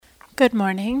Good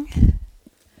morning.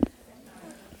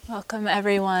 Welcome,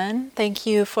 everyone. Thank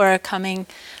you for coming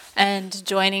and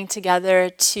joining together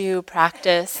to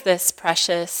practice this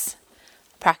precious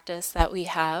practice that we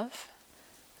have,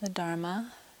 the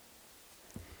Dharma,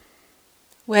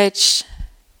 which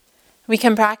we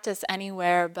can practice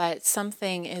anywhere, but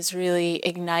something is really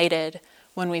ignited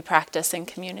when we practice in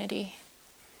community.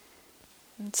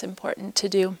 It's important to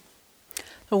do.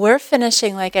 We're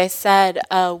finishing, like I said,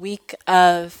 a week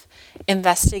of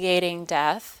investigating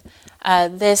death.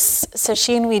 This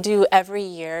sesshin we do every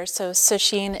year. So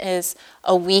sesshin is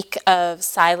a week of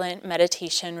silent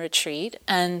meditation retreat,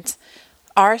 and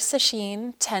our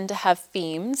sesshin tend to have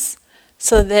themes.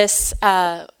 So this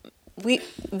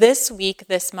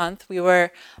month, we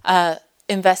were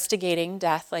investigating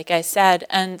death, like I said,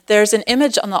 and there's an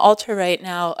image on the altar right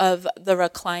now of the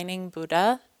reclining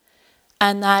Buddha.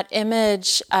 And that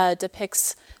image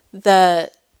depicts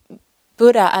the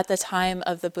Buddha at the time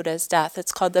of the Buddha's death.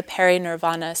 It's called the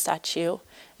Parinirvana statue.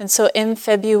 And so in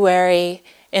February,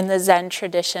 in the Zen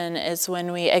tradition, is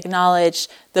when we acknowledge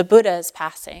the Buddha's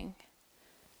passing.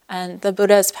 And the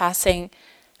Buddha's passing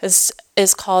is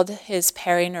called his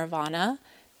Parinirvana.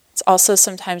 It's also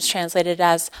sometimes translated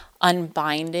as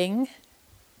unbinding.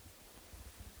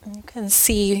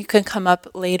 You can come up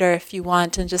later if you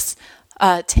want and just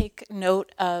take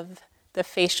note of the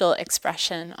facial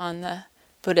expression on the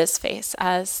Buddha's face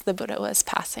as the Buddha was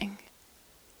passing.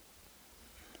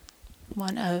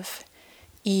 One of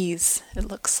ease, it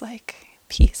looks like,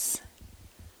 peace.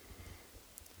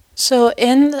 So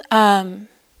in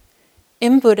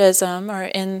Buddhism or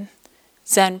in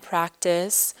Zen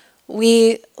practice,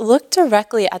 we look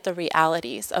directly at the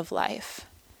realities of life.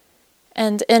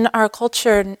 And in our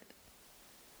culture,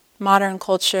 modern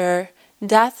culture,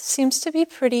 death seems to be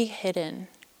pretty hidden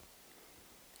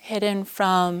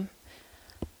from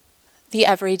the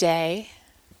everyday.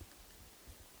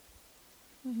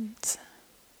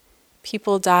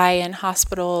 People die in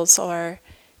hospitals or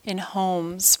in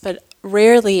homes, but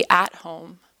rarely at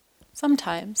home,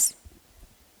 sometimes.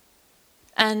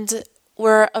 And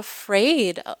we're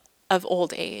afraid of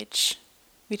old age.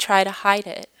 We try to hide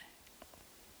it.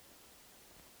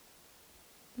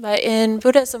 But in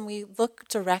Buddhism, we look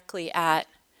directly at,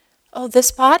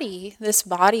 this body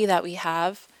that we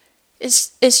have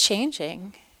is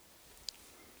changing.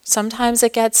 Sometimes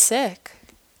it gets sick.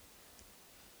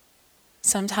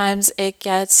 Sometimes it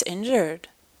gets injured.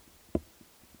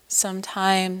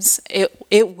 Sometimes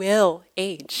it will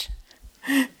age.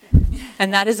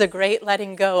 And that is a great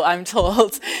letting go, I'm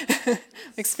told.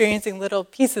 Experiencing little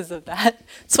pieces of that.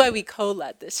 That's why we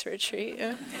co-led this retreat.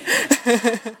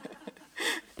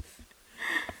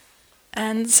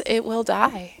 And it will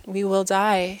die. We will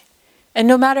die. And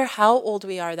no matter how old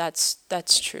we are, that's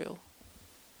true.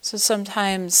 So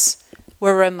sometimes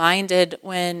we're reminded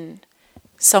when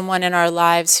someone in our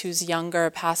lives who's younger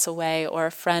pass away, or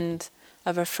a friend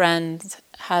of a friend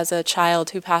has a child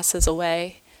who passes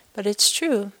away. But it's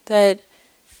true that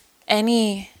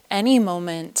any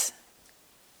moment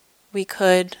we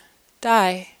could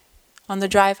die on the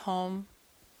drive home.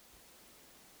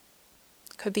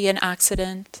 It could be an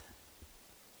accident.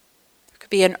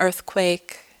 Be an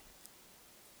earthquake.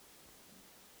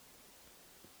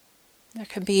 There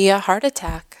could be a heart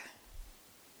attack.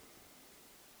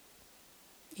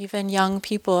 Even young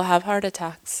people have heart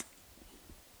attacks.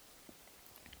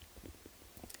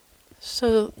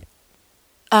 So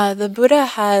the Buddha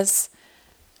has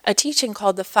a teaching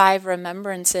called the Five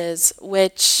Remembrances,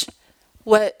 what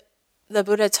the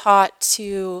Buddha taught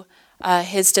to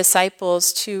his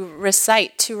disciples to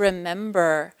recite, to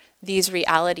remember these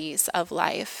realities of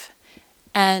life.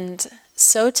 And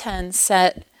Soten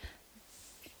set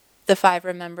the Five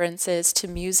Remembrances to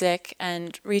music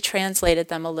and retranslated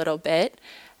them a little bit.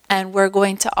 And we're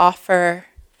going to offer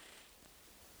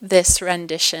this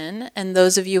rendition. And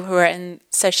those of you who are in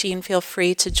sesshin, feel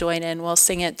free to join in. We'll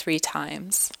sing it 3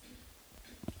 times.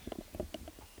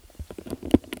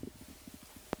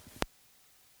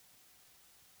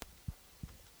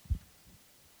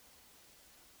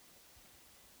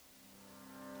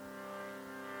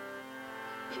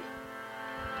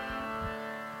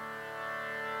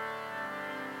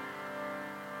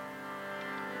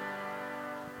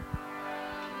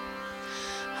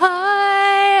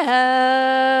 I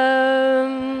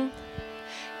am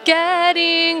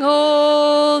getting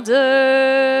older.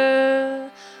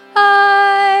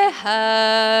 I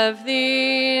have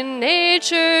the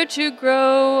nature to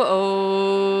grow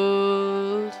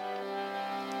old.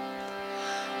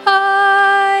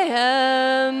 I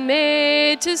am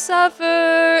made to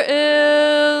suffer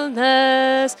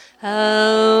illness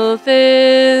Health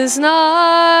is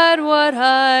not what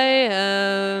I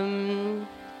am.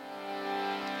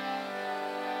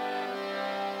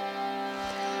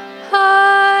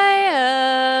 I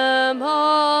am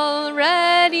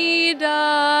already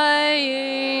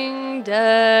dying.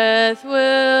 Death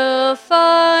will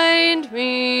find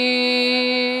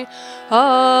me.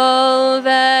 All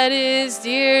that is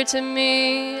dear to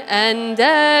me and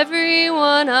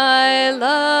everyone I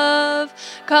love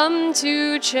come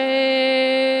to change.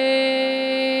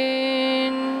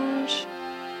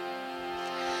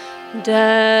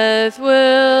 Death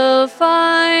will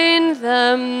find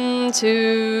them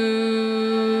too.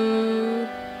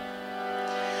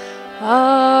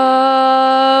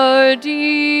 Our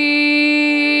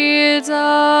deeds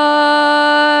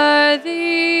are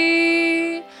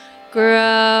the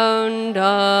ground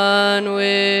on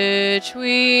which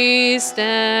we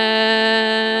stand.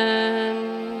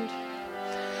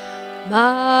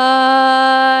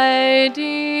 My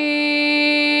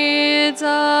deeds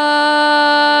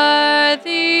are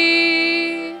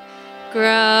the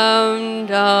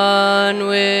ground on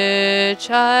which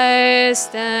I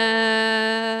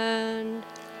stand.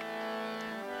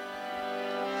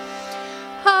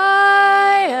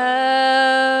 I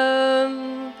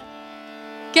am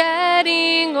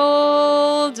getting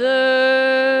older.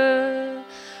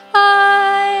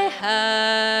 I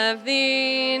have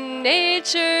the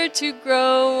nature to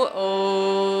grow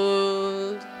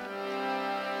old.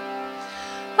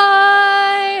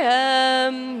 I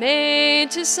am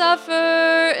made to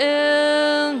suffer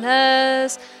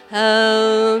illness.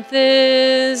 Health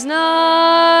is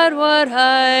not what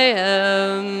I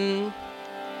am.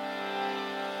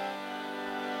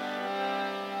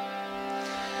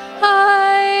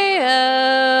 I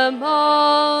am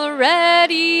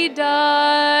already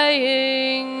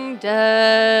dying.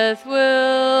 Death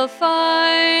will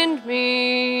find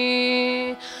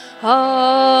me.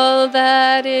 All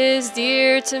that is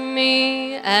dear to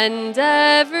me and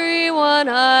everyone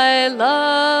I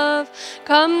love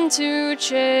come to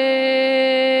change.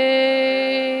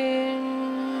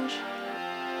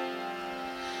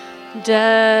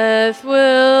 Death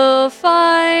will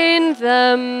find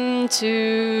them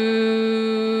too.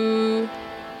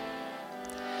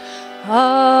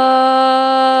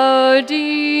 Our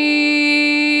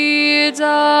deeds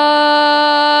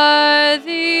are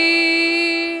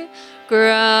the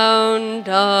ground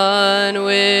on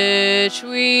which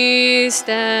we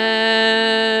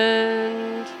stand.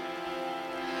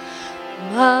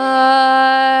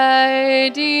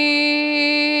 My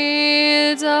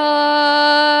deeds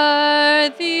are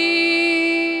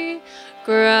the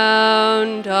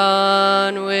ground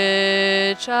on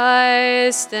which I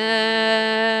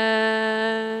stand.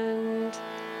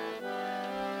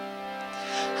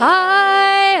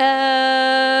 I am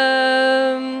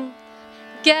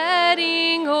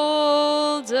getting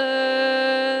older.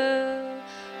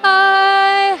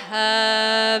 I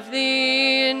have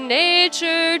the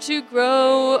nature to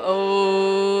grow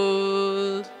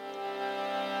old.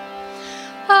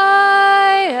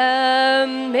 I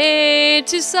am made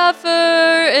to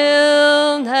suffer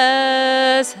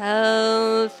illness.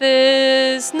 Health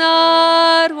is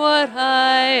not what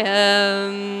I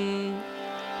am.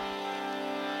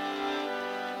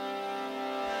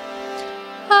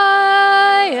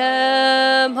 I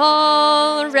am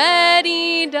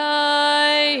already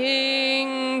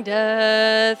dying.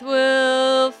 Death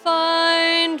will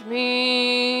find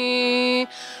me.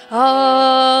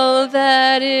 All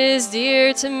that is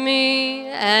dear to me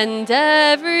and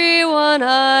everyone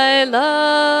I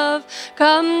love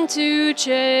come to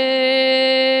change.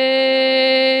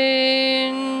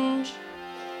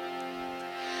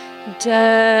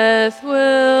 Death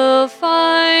will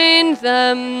find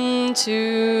them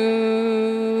too.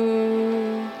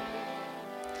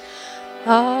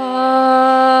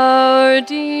 Our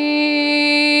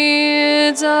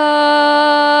deeds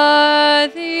are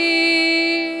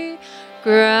the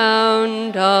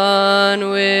ground on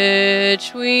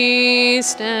which we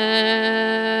stand.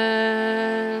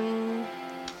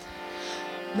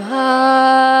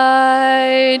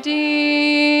 My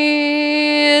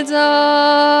deeds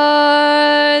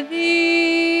are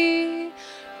the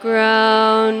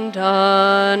ground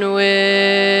on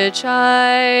which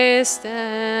I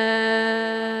stand.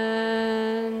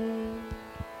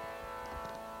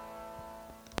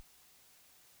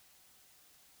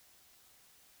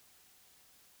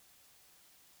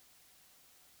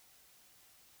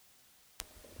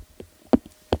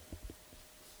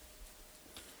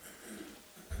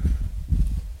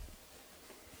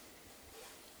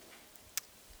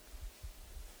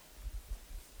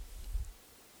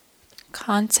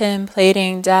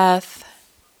 Contemplating death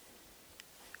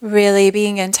really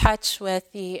being in touch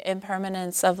with the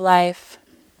impermanence of life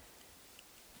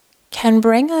can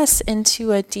bring us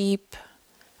into a deep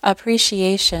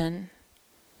appreciation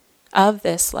of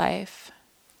this life.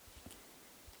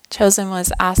 Chosen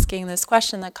was asking this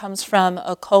question that comes from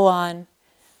a koan: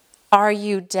 are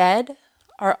you dead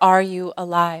or are you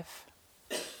alive?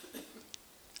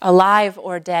 Alive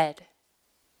or dead?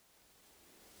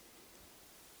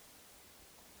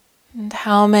 And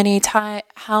how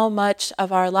much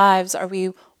of our lives are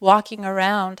we walking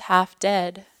around half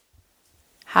dead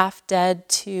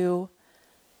to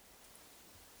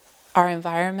our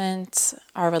environment,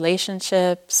 our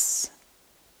relationships,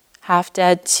 half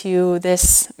dead to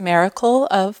this miracle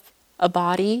of a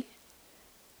body,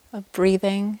 of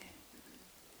breathing,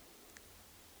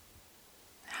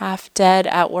 half dead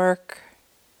at work.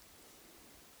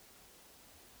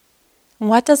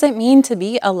 What does it mean to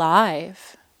be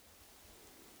alive?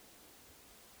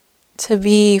 To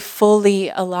be fully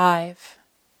alive?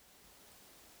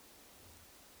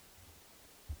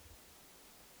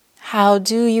 How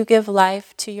do you give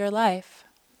life to your life?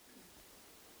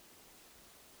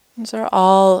 These are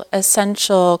all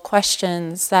essential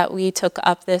questions that we took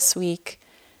up this week,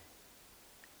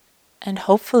 and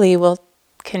hopefully will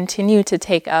continue to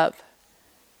take up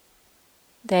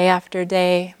day after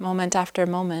day, moment after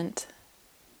moment.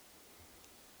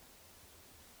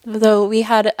 Though we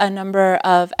had a number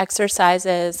of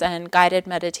exercises and guided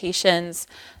meditations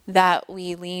that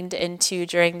we leaned into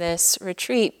during this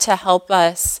retreat to help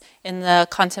us in the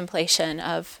contemplation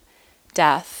of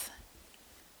death,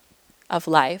 of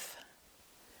life.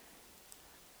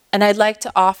 And I'd like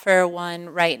to offer one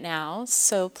right now,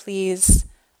 so please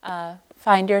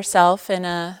find yourself in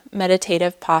a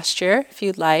meditative posture if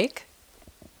you'd like.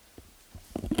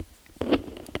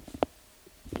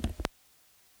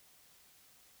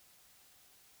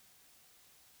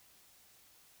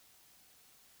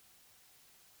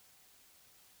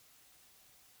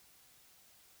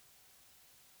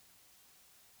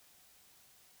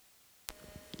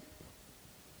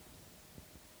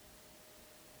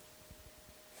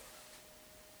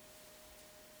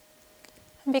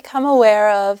 And become aware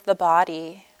of the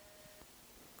body.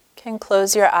 You can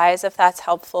close your eyes if that's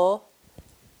helpful.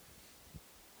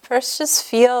 First, just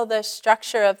feel the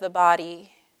structure of the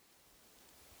body,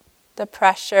 the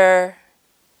pressure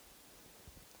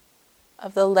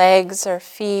of the legs or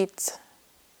feet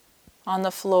on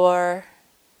the floor,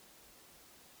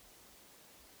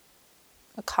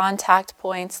 the contact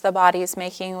points the body is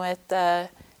making with the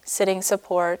sitting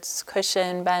supports,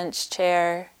 cushion, bench,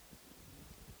 chair.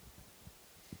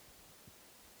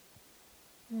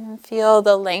 And feel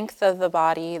the length of the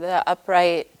body, the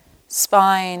upright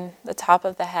spine, the top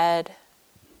of the head.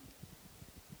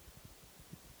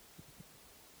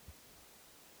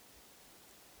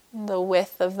 The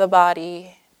width of the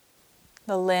body,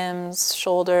 the limbs,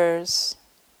 shoulders,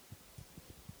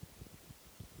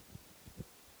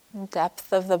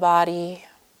 depth of the body.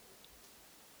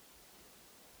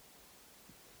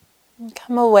 And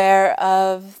become aware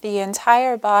of the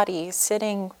entire body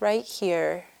sitting right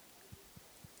here.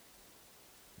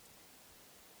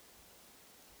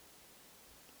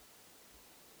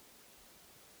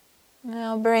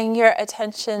 Now bring your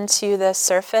attention to the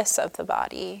surface of the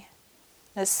body,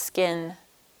 the skin.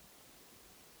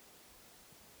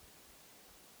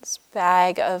 This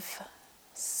bag of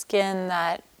skin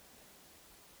that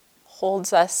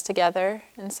holds us together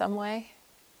in some way.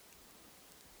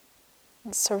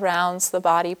 It surrounds the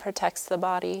body, protects the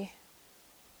body.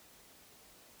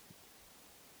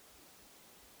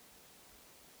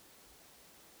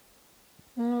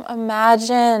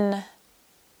 Imagine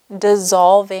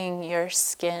dissolving your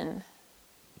skin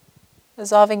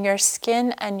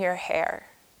and your hair.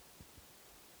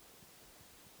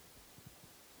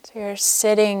 So you're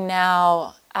sitting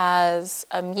now as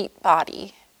a meat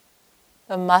body,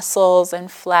 the muscles and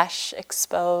flesh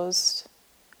exposed,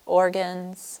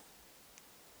 organs,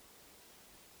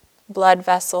 blood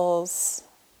vessels,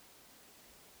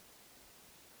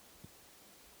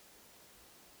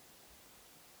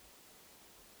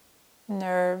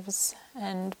 nerves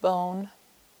and bone.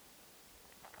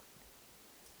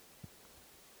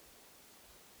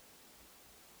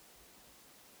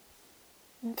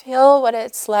 And feel what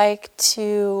it's like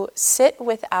to sit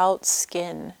without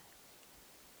skin.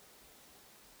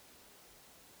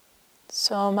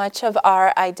 So much of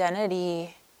our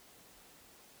identity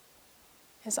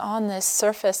is on this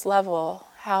surface level,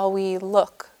 how we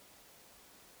look.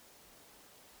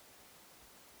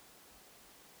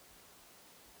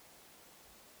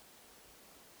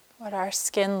 What our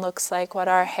skin looks like, what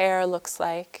our hair looks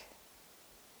like.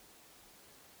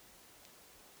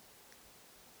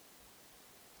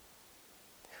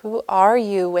 Who are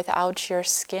you without your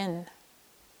skin?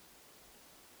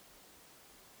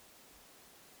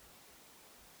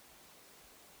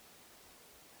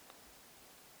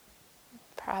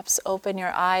 Perhaps open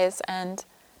your eyes and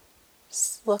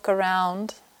just look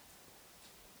around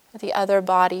at the other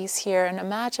bodies here and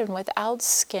imagine without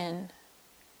skin.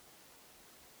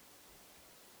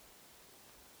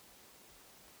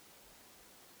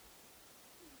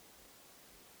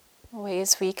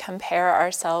 Ways we compare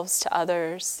ourselves to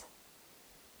others.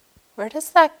 Where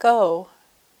does that go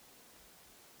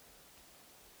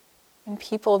when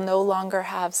people no longer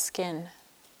have skin?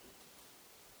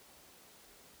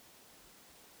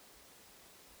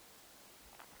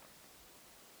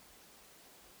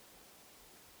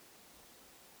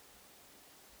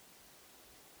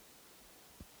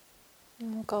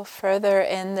 We'll go further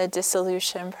in the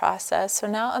dissolution process. So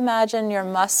now imagine your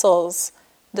muscles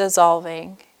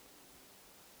dissolving.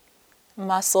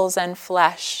 Muscles and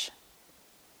flesh.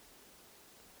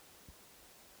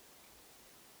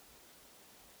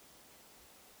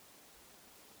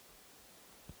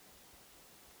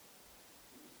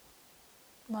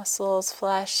 Muscles,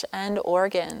 flesh, and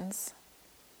organs.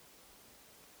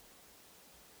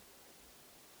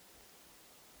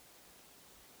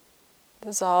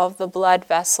 Dissolve the blood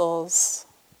vessels,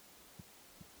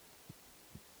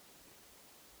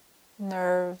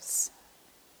 nerves,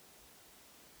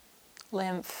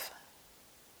 lymph.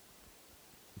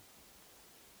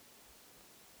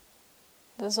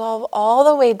 Dissolve all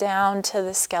the way down to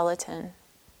the skeleton.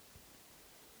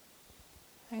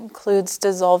 It includes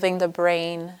dissolving the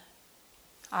brain,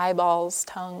 eyeballs,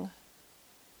 tongue.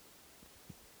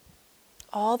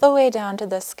 All the way down to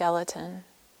the skeleton.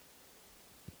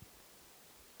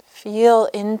 Feel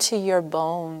into your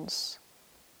bones.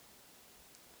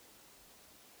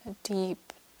 A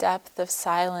deep depth of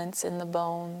silence in the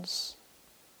bones.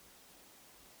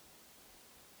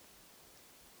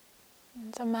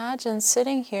 And imagine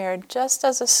sitting here just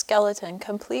as a skeleton,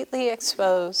 completely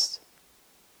exposed.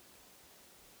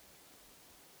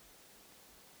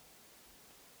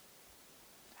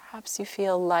 Perhaps you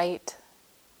feel lighter.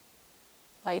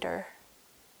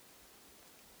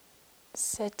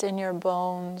 Sit in your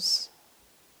bones.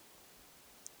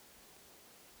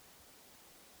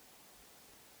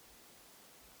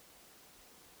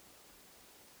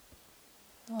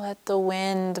 Let the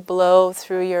wind blow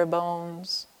through your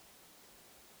bones.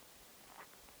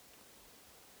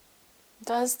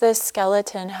 Does this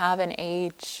skeleton have an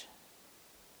age?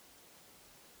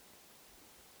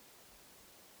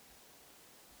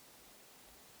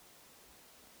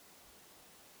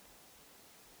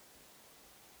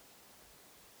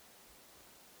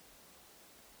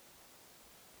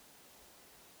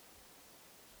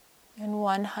 In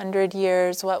 100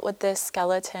 years, what would this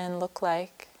skeleton look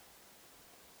like?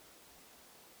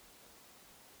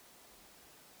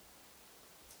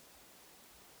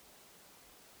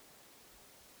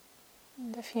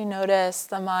 And if you notice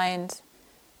the mind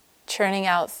churning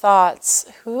out thoughts,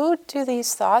 who do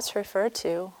these thoughts refer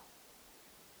to?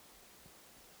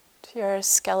 To your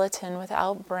skeleton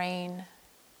without brain.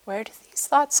 Where do these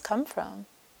thoughts come from?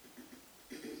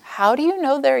 How do you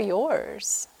know they're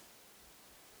yours?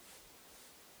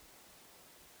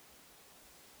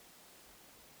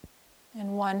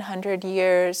 In 100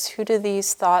 years, who do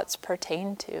these thoughts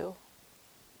pertain to?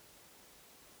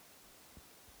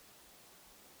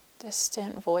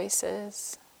 Distant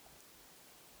voices.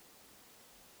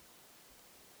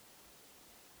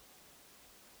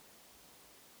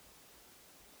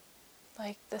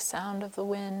 Like the sound of the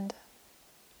wind.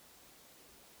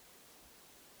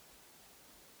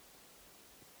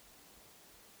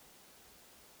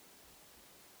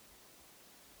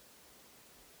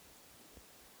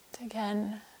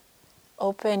 Again,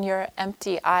 open your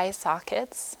empty eye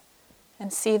sockets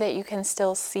and see that you can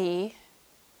still see.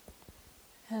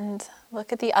 And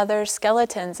look at the other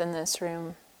skeletons in this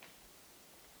room.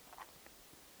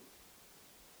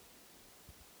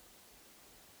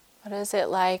 What is it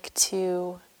like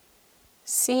to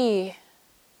see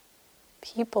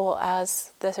people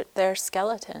as their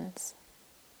skeletons?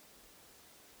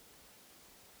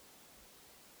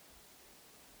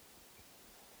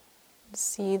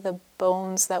 See the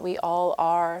bones that we all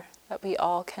are, that we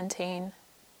all contain.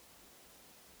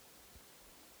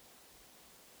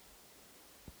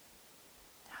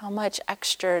 How much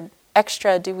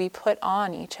extra do we put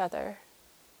on each other?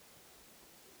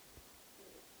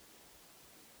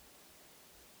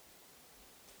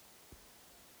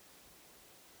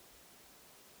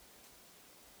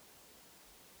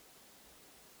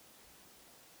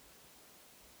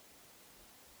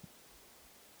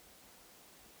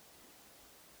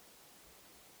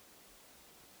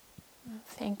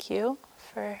 Thank you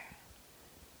for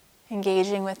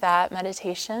engaging with that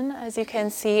meditation. As you can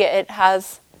see, it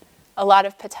has a lot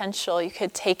of potential. You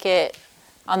could take it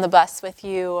on the bus with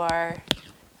you or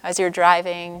as you're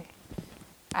driving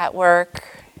at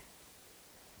work.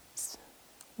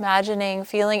 Imagining,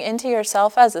 feeling into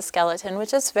yourself as a skeleton,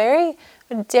 which is very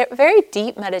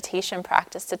deep meditation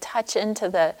practice, to touch into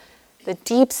the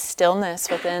deep stillness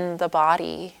within the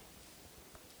body,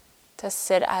 to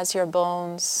sit as your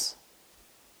bones.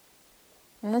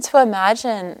 And then to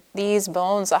imagine these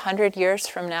bones 100 years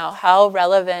from now, how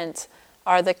relevant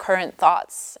are the current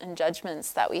thoughts and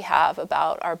judgments that we have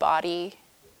about our body,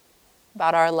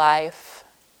 about our life?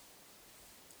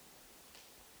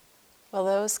 Will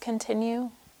those continue?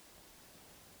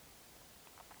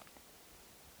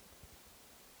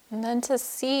 And then to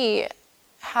see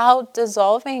how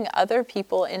dissolving other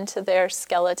people into their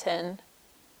skeleton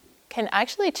can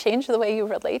actually change the way you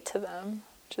relate to them,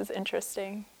 which is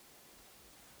interesting.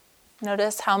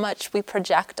 Notice how much we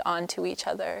project onto each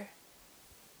other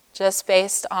just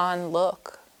based on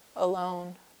look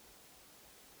alone.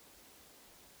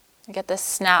 You get this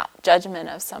snap judgment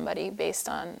of somebody based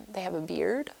on they have a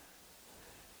beard.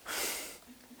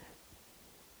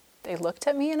 They looked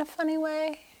at me in a funny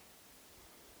way.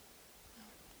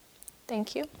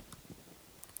 Thank you.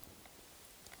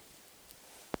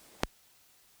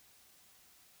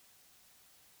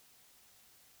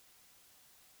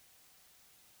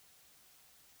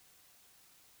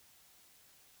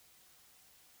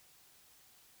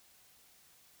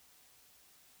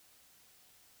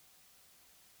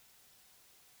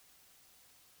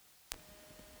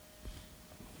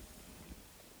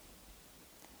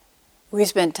 We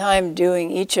spent time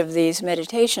doing each of these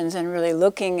meditations and really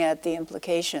looking at the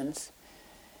implications.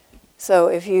 So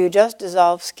if you just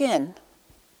dissolve skin,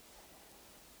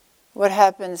 what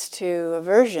happens to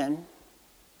aversion?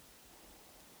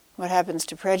 What happens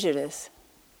to prejudice?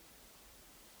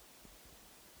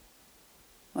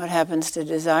 What happens to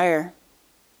desire?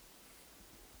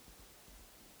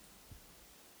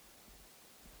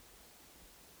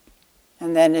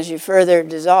 And then as you further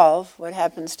dissolve, what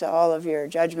happens to all of your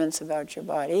judgments about your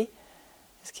body,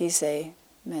 as Kisei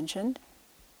mentioned?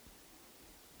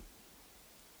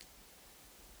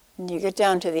 And you get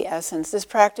down to the essence. This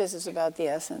practice is about the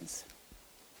essence.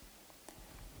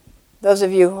 Those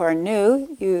of you who are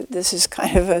new, this is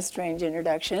kind of a strange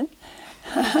introduction.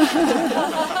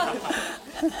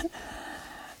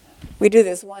 We do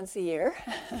this once a year.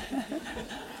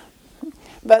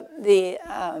 But the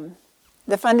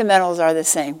fundamentals are the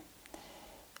same.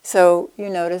 So you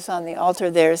notice on the altar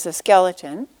there's a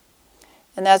skeleton,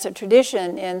 and that's a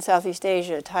tradition in Southeast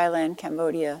Asia, Thailand,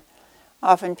 Cambodia.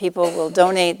 Often people will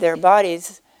donate their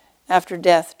bodies after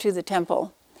death to the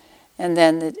temple, and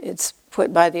then it's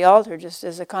put by the altar just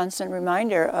as a constant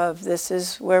reminder of this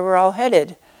is where we're all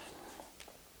headed,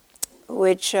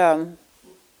 which can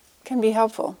be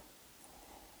helpful.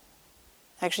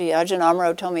 Actually, Ajahn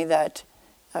Amaro told me that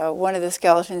one of the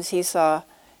skeletons he saw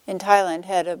in Thailand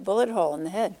had a bullet hole in the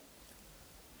head.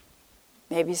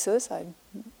 Maybe suicide.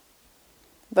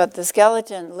 But the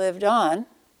skeleton lived on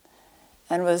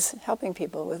and was helping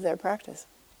people with their practice.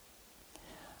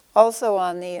 Also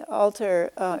on the altar,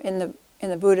 in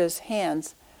the Buddha's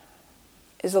hands,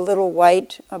 is a little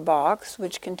white box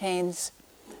which contains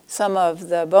some of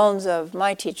the bones of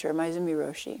my teacher, Maizumi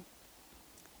Roshi,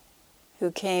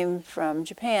 who came from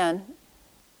Japan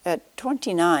at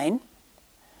 29,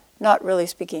 not really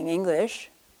speaking English,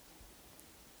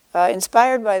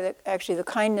 inspired by the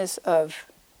kindness of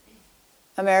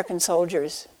American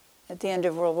soldiers at the end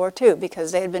of World War II,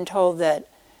 because they had been told that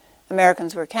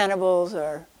Americans were cannibals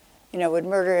or, would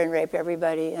murder and rape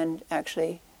everybody, and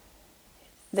actually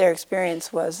their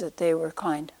experience was that they were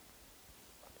kind.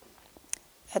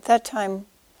 At that time,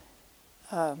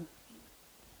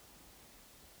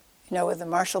 with the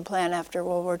Marshall Plan after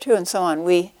World War II and so on,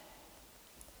 we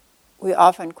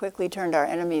often quickly turned our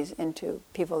enemies into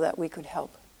people that we could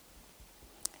help.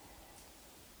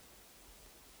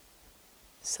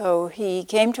 So he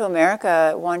came to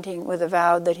America with a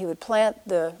vow that he would plant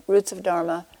the roots of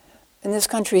Dharma in this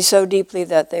country so deeply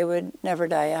that they would never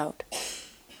die out.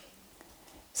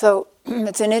 So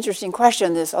it's an interesting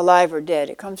question, this alive or dead.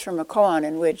 It comes from a koan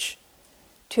in which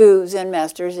two Zen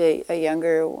masters, a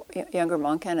younger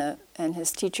monk and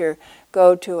his teacher,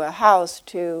 go to a house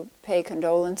to pay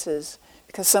condolences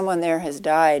because someone there has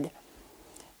died.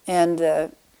 And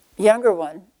the younger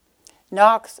one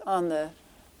knocks on the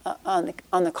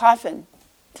coffin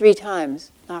 3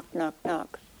 times, knock, knock,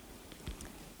 knock,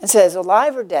 and says,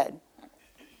 alive or dead?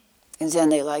 And Zen,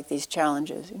 they like these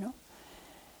challenges,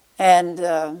 And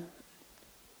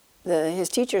his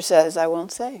teacher says, I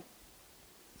won't say.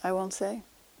 I won't say.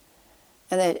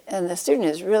 And the student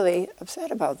is really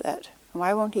upset about that.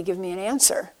 Why won't he give me an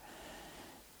answer?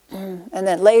 And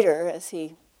then later, as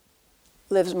he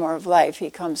lives more of life, he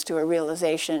comes to a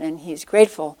realization, and he's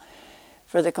grateful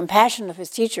for the compassion of his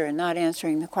teacher in not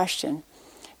answering the question,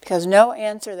 because no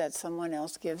answer that someone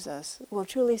else gives us will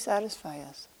truly satisfy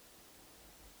us.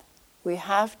 We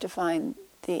have to find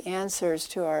the answers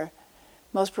to our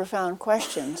most profound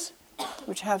questions,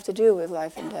 which have to do with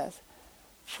life and death,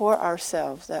 for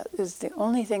ourselves. That is the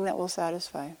only thing that will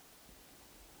satisfy.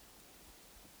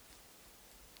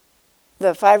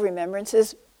 The 5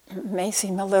 remembrances may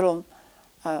seem a little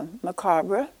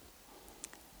macabre,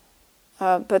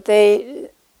 but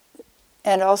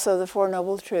and also the 4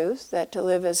 noble truths, that to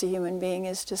live as a human being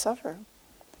is to suffer,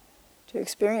 to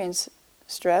experience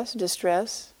stress,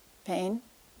 distress, pain.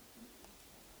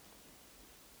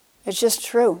 It's just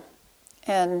true.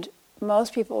 And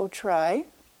most people try,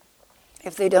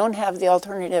 if they don't have the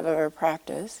alternative of a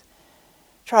practice,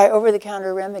 try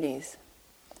over-the-counter remedies.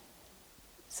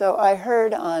 So I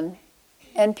heard on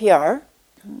NPR,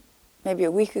 maybe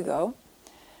a week ago,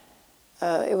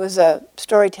 it was a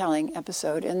storytelling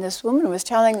episode, and this woman was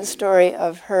telling the story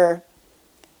of her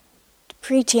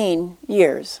preteen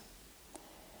years.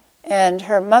 And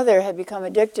her mother had become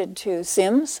addicted to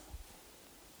Sims.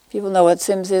 People know what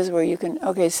Sims is, where you can,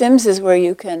 Sims is where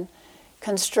you can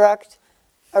construct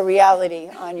a reality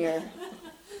on your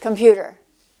computer.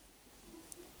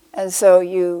 And so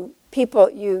you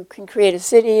can create a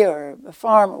city or a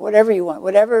farm or whatever you want,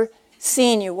 whatever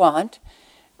scene you want,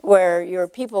 where your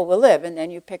people will live, and then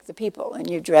you pick the people and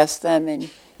you dress them and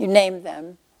you name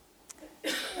them,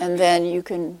 and then you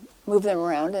can move them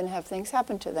around and have things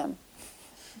happen to them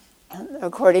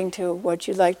according to what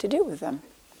you'd like to do with them.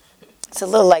 It's a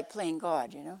little like playing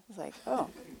God, you know? It's like, oh.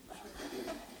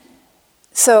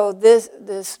 So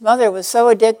this mother was so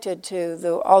addicted to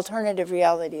the alternative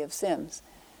reality of Sims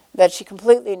that she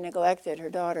completely neglected her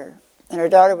daughter. And her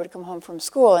daughter would come home from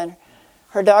school, and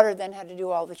her daughter then had to do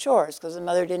all the chores because the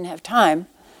mother didn't have time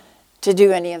to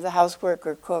do any of the housework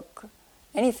or cook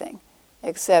anything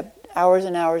except hours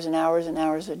and hours and hours and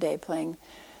hours a day playing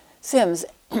Sims.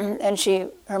 And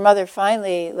her mother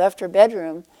finally left her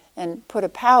bedroom and put a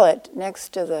pallet next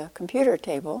to the computer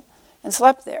table and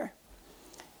slept there,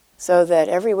 so that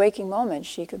every waking moment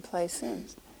she could play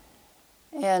Sims.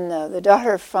 And the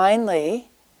daughter finally,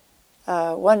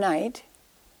 one night,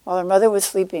 while her mother was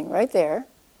sleeping right there,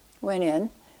 went in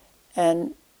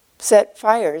and set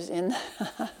fires in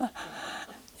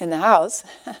the house,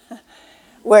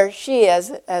 where she, as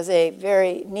a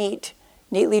very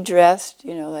neatly dressed,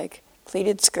 like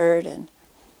pleated skirt and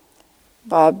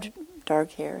bobbed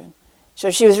dark hair. And so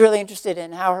she was really interested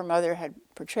in how her mother had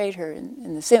portrayed her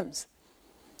in The Sims,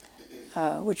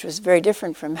 which was very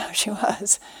different from how she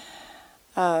was.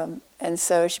 And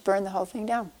so she burned the whole thing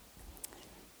down.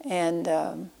 And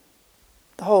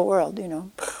the whole world,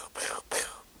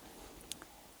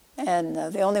 And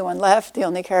the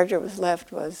only character was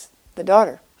left was the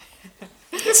daughter.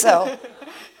 So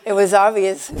it was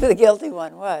obvious who the guilty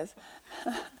one was.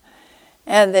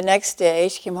 And the next day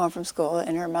she came home from school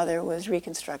and her mother was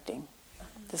reconstructing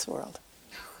this world.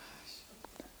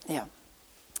 Yeah.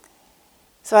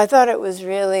 So I thought it was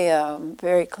really a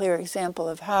very clear example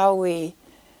of how we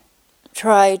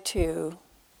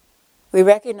we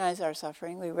recognize our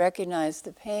suffering, we recognize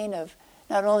the pain of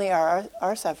not only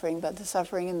our suffering, but the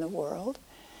suffering in the world,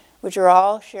 which we're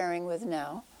all sharing with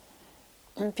now.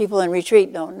 People in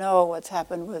retreat don't know what's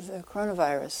happened with the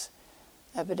coronavirus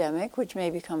epidemic, which may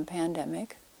become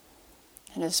pandemic,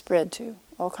 and has spread to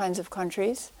all kinds of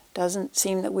countries. Doesn't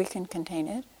seem that we can contain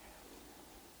it.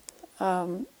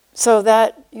 So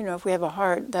that, if we have a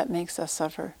heart, that makes us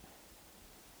suffer.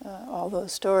 All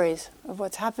those stories of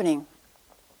what's happening.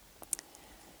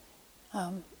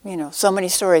 So many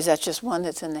stories, that's just one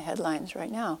that's in the headlines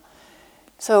right now.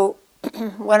 So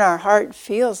when our heart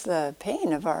feels the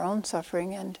pain of our own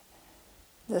suffering and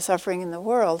the suffering in the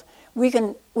world, we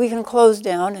can close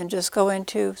down and just go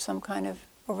into some kind of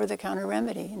over-the-counter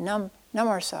remedy, numb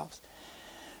ourselves.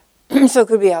 So it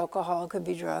could be alcohol, it could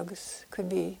be drugs, it could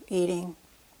be eating,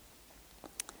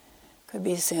 it could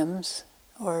be Sims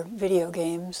or video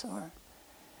games or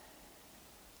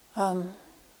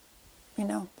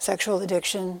sexual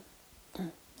addiction,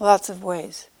 lots of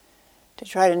ways to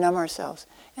try to numb ourselves.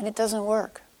 And it doesn't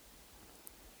work.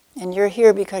 And you're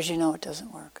here because you know it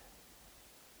doesn't work.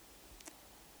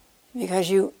 Because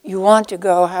you want to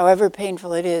go, however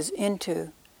painful it is,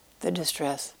 into the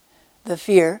distress, the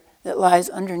fear that lies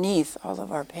underneath all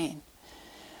of our pain.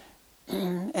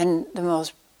 And the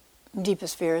most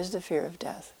deepest fear is the fear of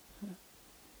death.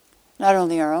 Not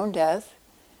only our own death,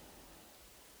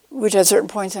 which at certain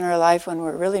points in our life when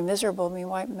we're really miserable, we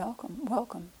might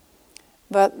welcome,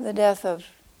 but the death of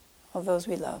those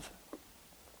we love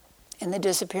and the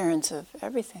disappearance of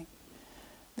everything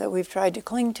that we've tried to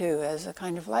cling to as a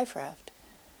kind of life raft.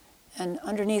 And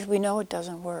underneath we know it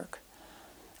doesn't work.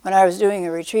 When I was doing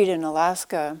a retreat in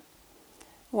Alaska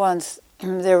once,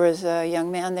 there was a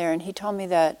young man there, and he told me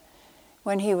that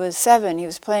when he was 7, he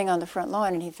was playing on the front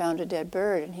lawn and he found a dead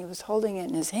bird and he was holding it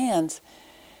in his hands,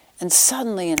 and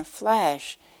suddenly in a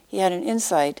flash he had an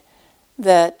insight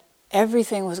that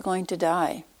everything was going to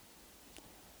die.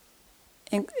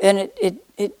 And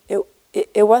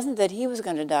it wasn't that he was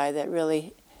going to die that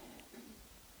really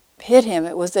hit him,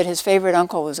 it was that his favorite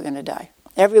uncle was going to die.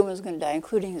 Everyone was going to die,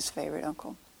 including his favorite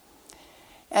uncle.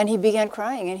 And he began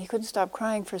crying, and he couldn't stop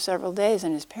crying for several days,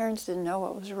 and his parents didn't know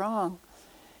what was wrong.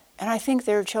 And I think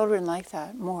there are children like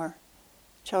that, more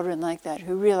children like that,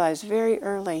 who realize very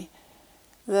early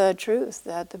the truth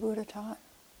that the Buddha taught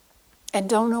and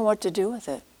don't know what to do with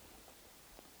it.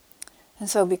 And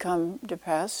so become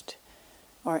depressed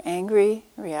or angry,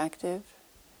 reactive,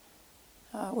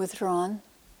 withdrawn.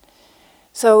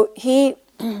 So he,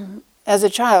 as a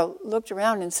child, looked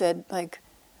around and said, like,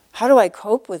 how do I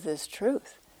cope with this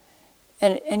truth?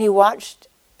 And he watched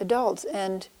adults,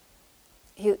 and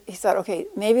he thought, okay,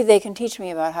 maybe they can teach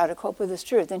me about how to cope with this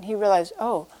truth. And he realized,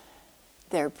 oh,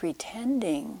 they're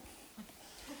pretending.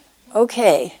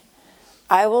 Okay,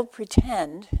 I will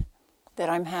pretend that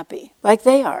I'm happy, like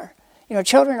they are. You know,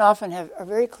 children often are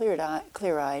very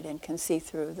clear-eyed and can see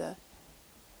through the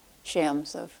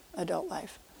shams of adult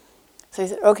life. So he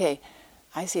said, okay,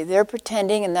 I see they're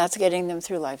pretending and that's getting them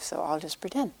through life, so I'll just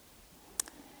pretend.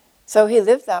 So he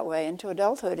lived that way into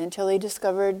adulthood until he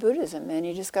discovered Buddhism and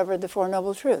he discovered the Four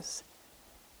Noble Truths.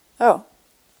 Oh,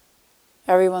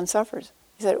 everyone suffers.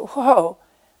 He said, whoa,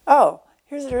 oh,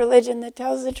 here's a religion that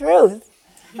tells the truth.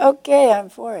 Okay, I'm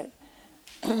for it.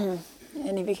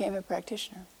 And he became a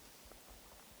practitioner.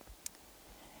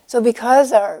 So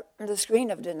because the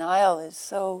screen of denial is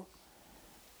so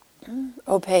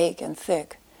opaque and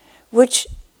thick, which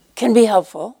can be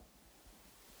helpful,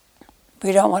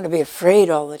 we don't want to be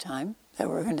afraid all the time that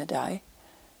we're going to die.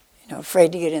 You know,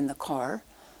 afraid to get in the car.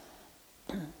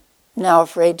 Now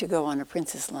afraid to go on a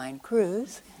Princess Line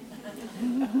cruise.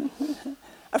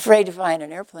 Afraid to fly in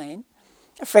an airplane.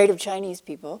 Afraid of Chinese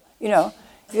people. You know,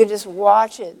 if you just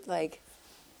watch it, like,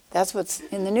 that's what's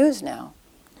in the news now,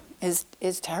 is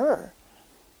terror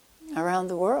around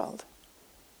the world.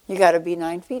 You got to be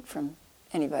 9 feet from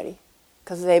anybody,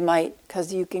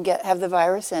 because you can have the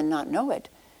virus and not know it,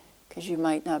 because you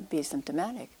might not be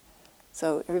symptomatic.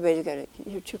 So everybody's got to,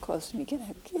 you're too close to me, get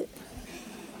out.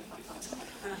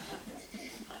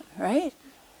 Right?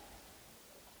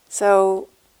 So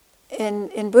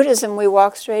in Buddhism, we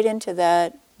walk straight into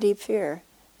that deep fear,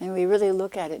 and we really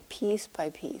look at it piece by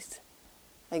piece,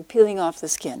 like peeling off the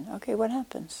skin. Okay, what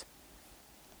happens?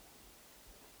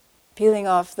 Peeling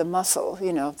off the muscle,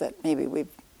 you know, that maybe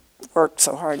we've worked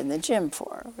so hard in the gym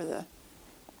for, or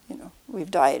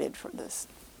we've dieted for this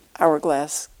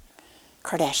hourglass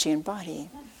Kardashian body.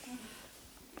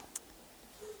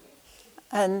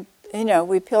 And,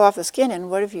 we peel off the skin, and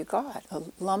what have you got?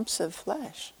 Lumps of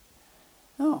flesh.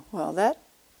 Oh, well, that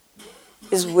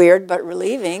is weird but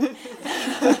relieving.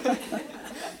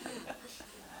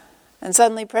 And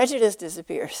suddenly prejudice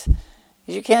disappears.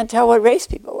 You can't tell what race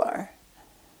people are.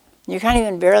 You can't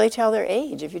even barely tell their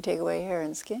age if you take away hair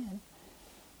and skin.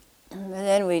 And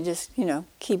then we just,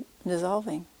 keep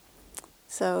dissolving.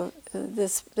 So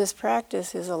this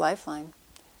practice is a lifeline.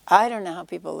 I don't know how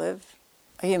people live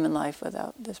a human life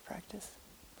without this practice,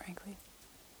 frankly.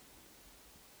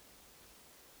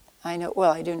 I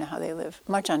do know how they live,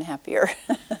 much unhappier.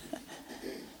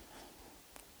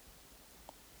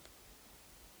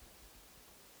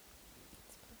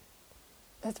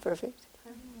 That's perfect.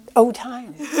 Oh,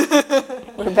 time.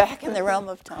 We're back in the realm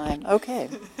of time. Okay.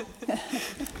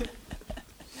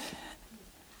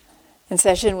 In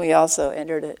session, we also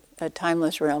entered a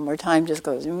timeless realm where time just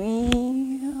goes,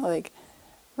 like,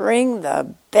 ring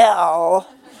the bell.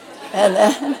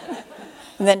 And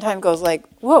then time goes like,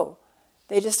 whoa,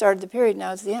 they just started the period,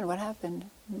 now it's the end. What happened?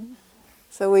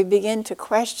 So we begin to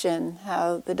question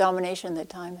how the domination that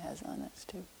time has on us,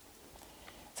 too.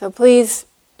 So please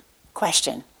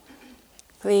question.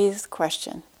 Please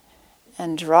question.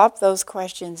 And drop those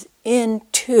questions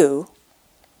into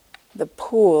the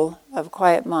pool of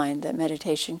quiet mind that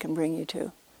meditation can bring you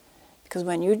to. Because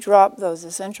when you drop those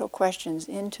essential questions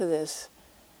into this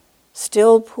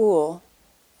still pool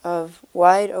of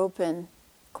wide open,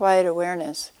 quiet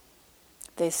awareness,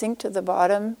 They sink to the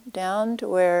bottom, down to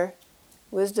where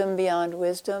wisdom beyond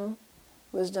wisdom,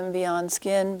 wisdom beyond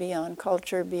skin, beyond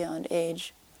culture, beyond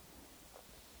age,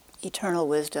 eternal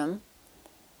wisdom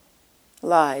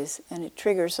lies, and it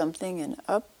triggers something, and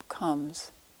up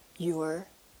comes your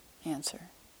answer.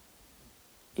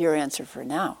 Your answer for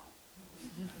now.